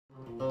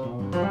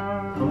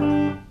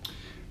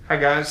Hi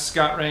guys,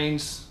 Scott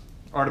Rains,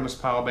 Artemis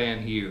Pile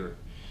Band here.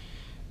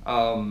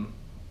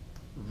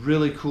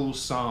 Really cool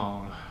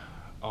song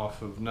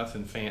off of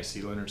Nothing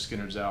Fancy, Lynyrd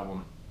Skynyrd's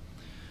album,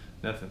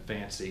 Nothing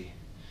Fancy.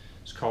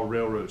 It's called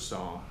Railroad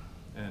Song,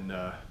 and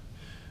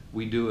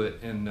we do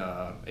it in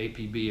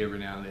APB every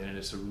now and then, and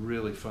it's a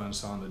really fun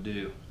song to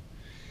do.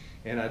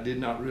 And I did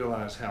not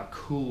realize how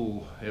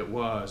cool it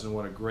was and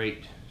what a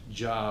great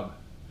job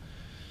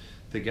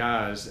the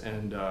guys,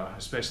 and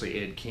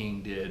especially Ed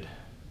King, did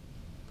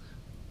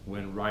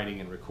when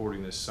writing and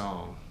recording this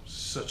song.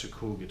 Such a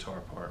cool guitar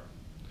part,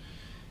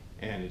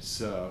 and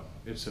it's a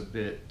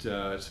bit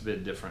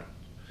different.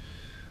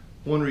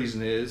 One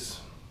reason is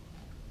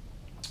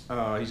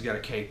he's got a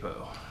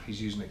capo.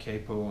 He's using a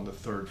capo on the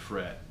 3rd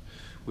fret,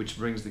 which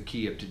brings the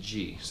key up to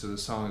G. So the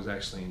song is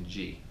actually in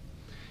G.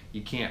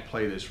 You can't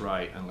play this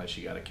right unless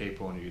you got a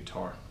capo on your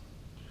guitar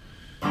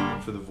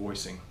for the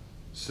voicing.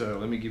 So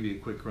let me give you a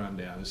quick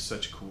rundown. It's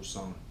such a cool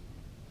song.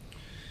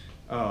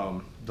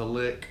 The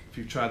lick, if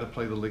you've tried to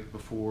play the lick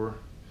before,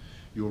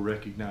 you'll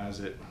recognize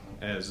it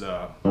as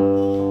that's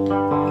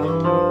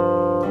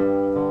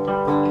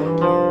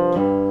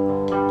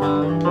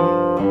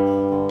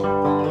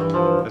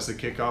the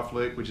kickoff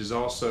lick, which is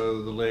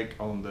also the lick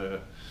on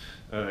the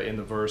in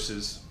the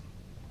verses.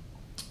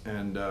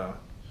 And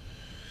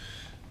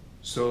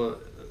so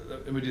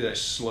let me do that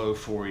slow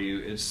for you.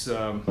 It's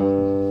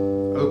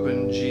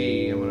open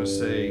G. I'm going to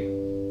say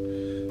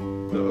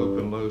the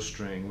open low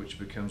string, which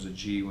becomes a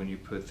G when you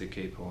put the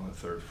capo on the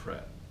 3rd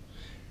fret.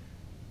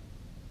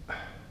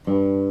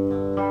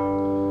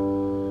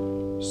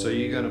 So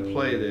you're going to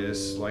play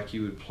this like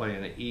you would play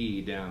an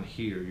E down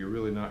here. You're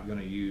really not going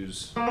to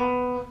use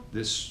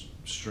this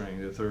string,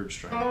 the 3rd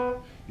string.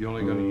 You're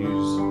only going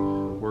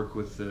to work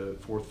with the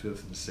 4th,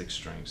 5th, and 6th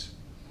strings.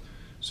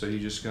 So you're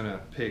just going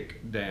to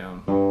pick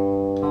down.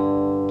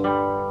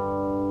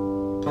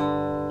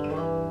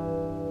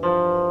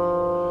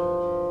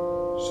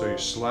 So you're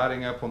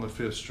sliding up on the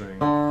 5th string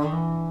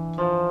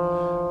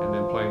and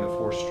then playing the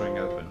 4th string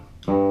open.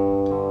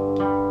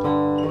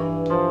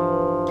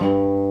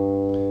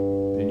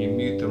 Then you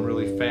mute them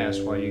really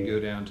fast while you go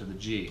down to the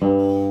G.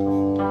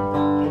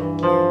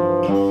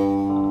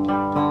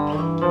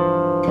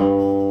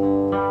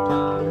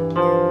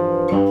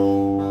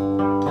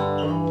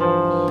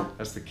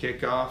 That's the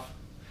kickoff,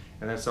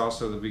 and that's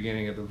also the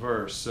beginning of the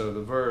verse. So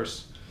the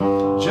verse: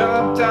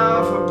 jumped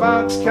off a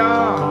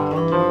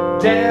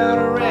boxcar down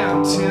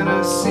around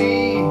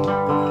Tennessee.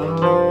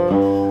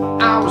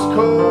 I was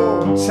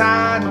cold,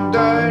 tired and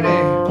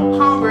dirty,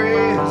 hungry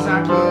as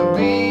I could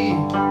be.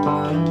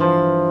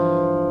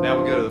 Now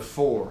we go to the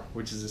 4,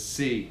 which is a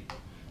C.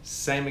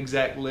 Same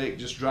exact lick,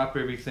 just drop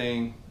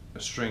everything a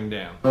string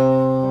down.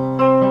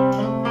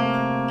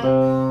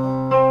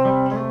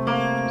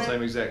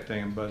 Same exact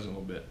thing, I'm buzzing a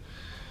little bit.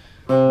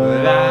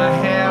 But I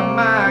have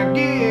my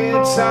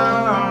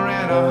guitar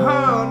and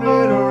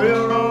 100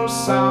 railroad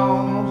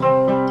songs.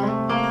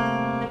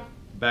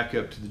 Back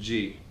up to the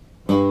G.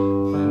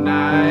 And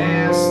I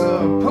asked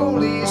the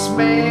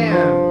policeman,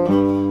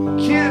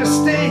 can I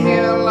stay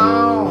here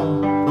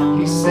long?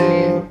 He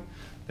said,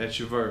 that's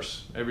your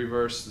verse. Every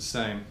verse the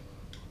same.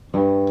 I'm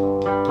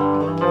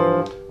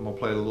going to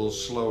play it a little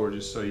slower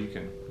just so you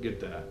can get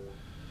that.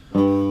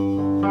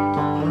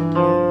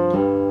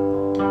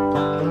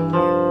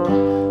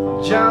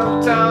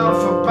 Jumped off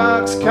a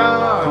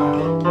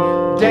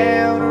boxcar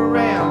down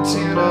around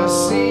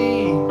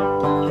Tennessee.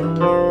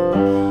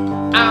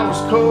 I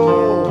was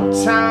cold,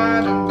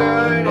 tired and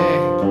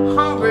dirty,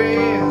 hungry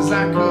as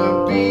I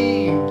could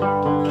be.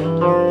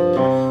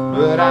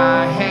 But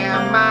I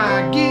had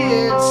my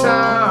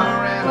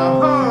guitar and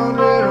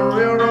 100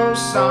 railroad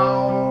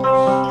songs.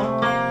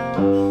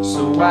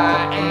 So I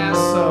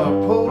asked the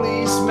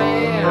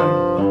policeman,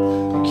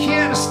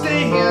 can I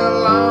stay here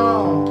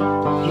long?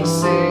 He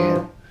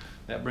said.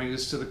 That brings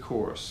us to the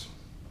chorus.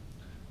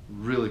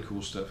 Really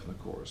cool stuff in the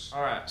chorus.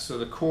 Alright, so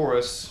the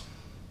chorus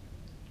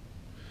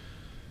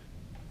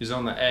is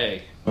on the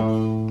A.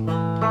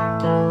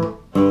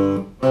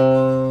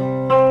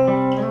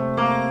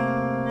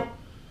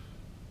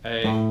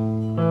 A,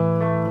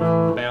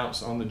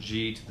 bounce on the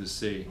G to the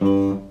C. Now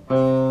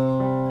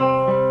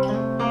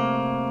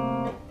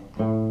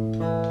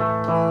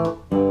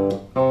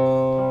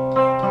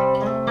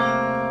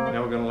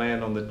we're going to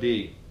land on the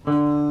D.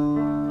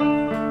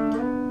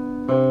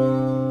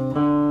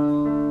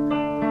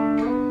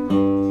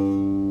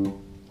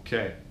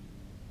 Okay,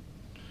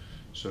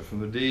 so from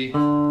the D,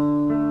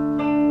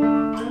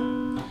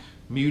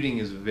 muting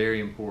is very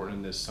important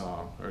in this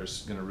song, or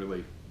it's going to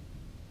really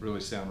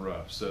sound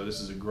rough. So this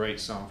is a great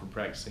song for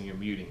practicing your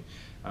muting.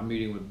 I'm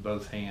muting with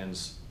both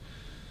hands,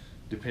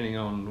 depending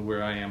on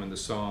where I am in the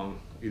song,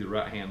 either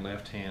right hand,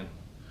 left hand,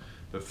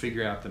 but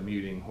figure out the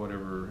muting,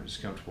 whatever is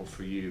comfortable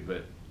for you.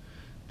 But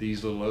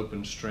these little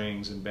open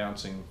strings and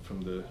bouncing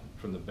from the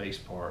bass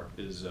part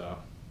is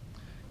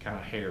kind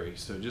of hairy,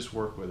 so just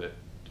work with it.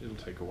 It'll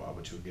take a while,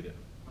 but you'll get it.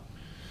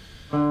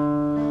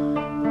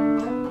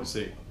 Let's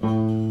see.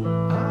 I'm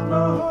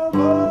a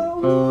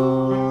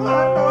hobo,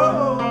 I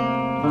know.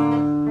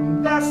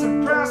 That's the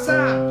price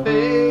I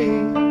pay.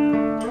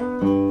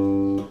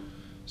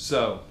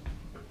 So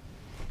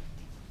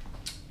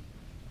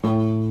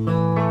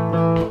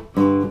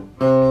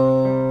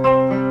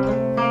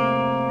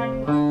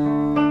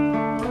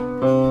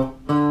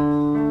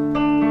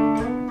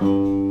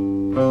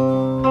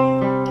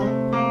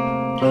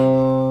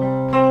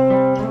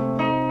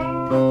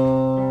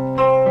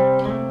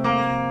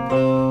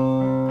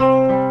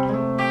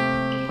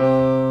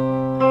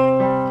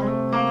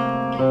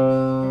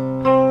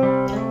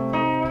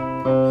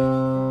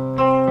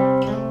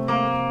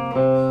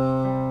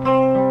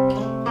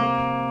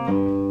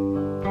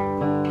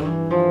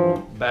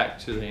back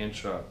to the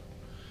intro.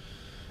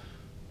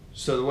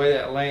 So the way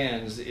that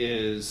lands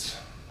is,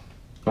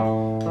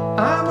 I'm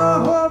a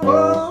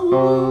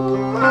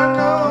hobo, I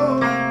know,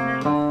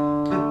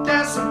 but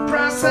that's the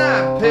price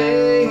I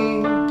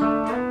pay.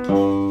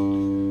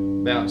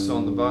 Bounce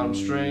on the bottom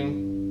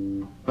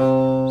string.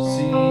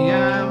 See,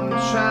 I'm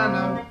trying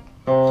to,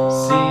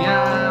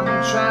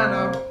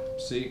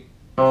 see,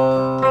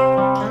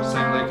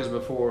 same lick as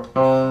before.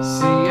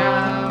 See,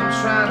 I'm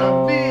trying to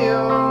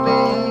build me.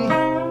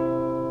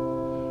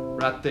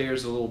 Right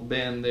there's a little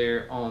bend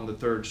there on the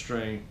third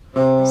string. See,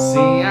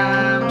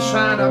 I'm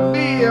trying to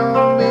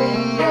build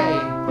me a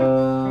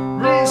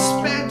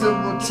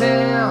respectable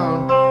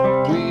town.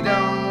 We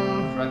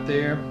don't, right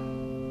there,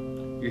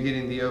 you're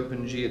hitting the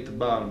open G at the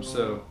bottom.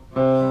 So,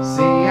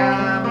 see,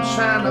 I'm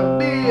trying to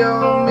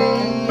build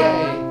me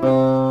a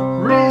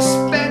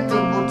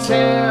respectable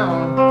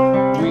town.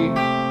 We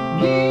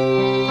need,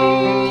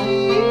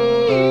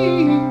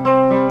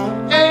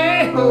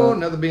 hey, oh,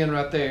 another bend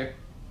right there.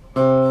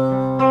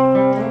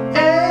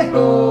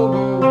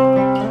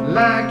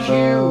 Like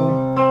you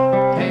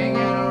hanging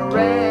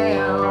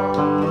around.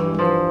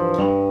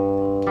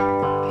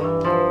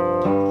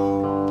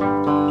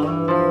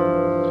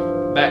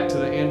 Back to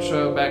the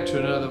intro, back to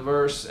another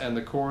verse, and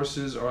the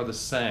choruses are the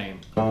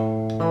same.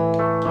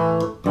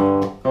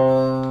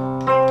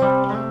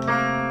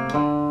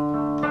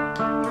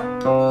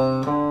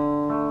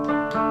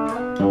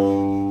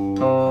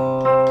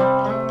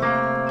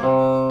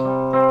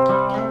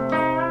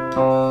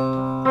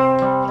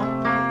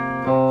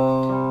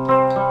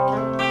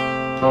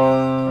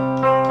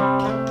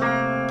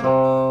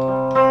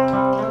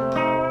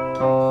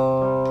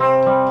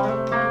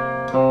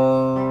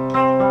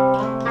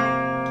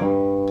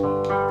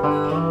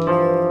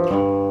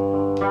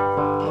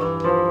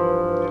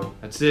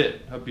 That's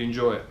it. Hope you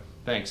enjoy it.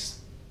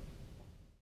 Thanks.